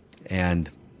up, and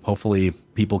hopefully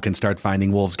people can start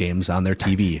finding Wolves games on their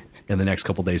TV in the next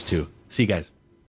couple days too. See you guys.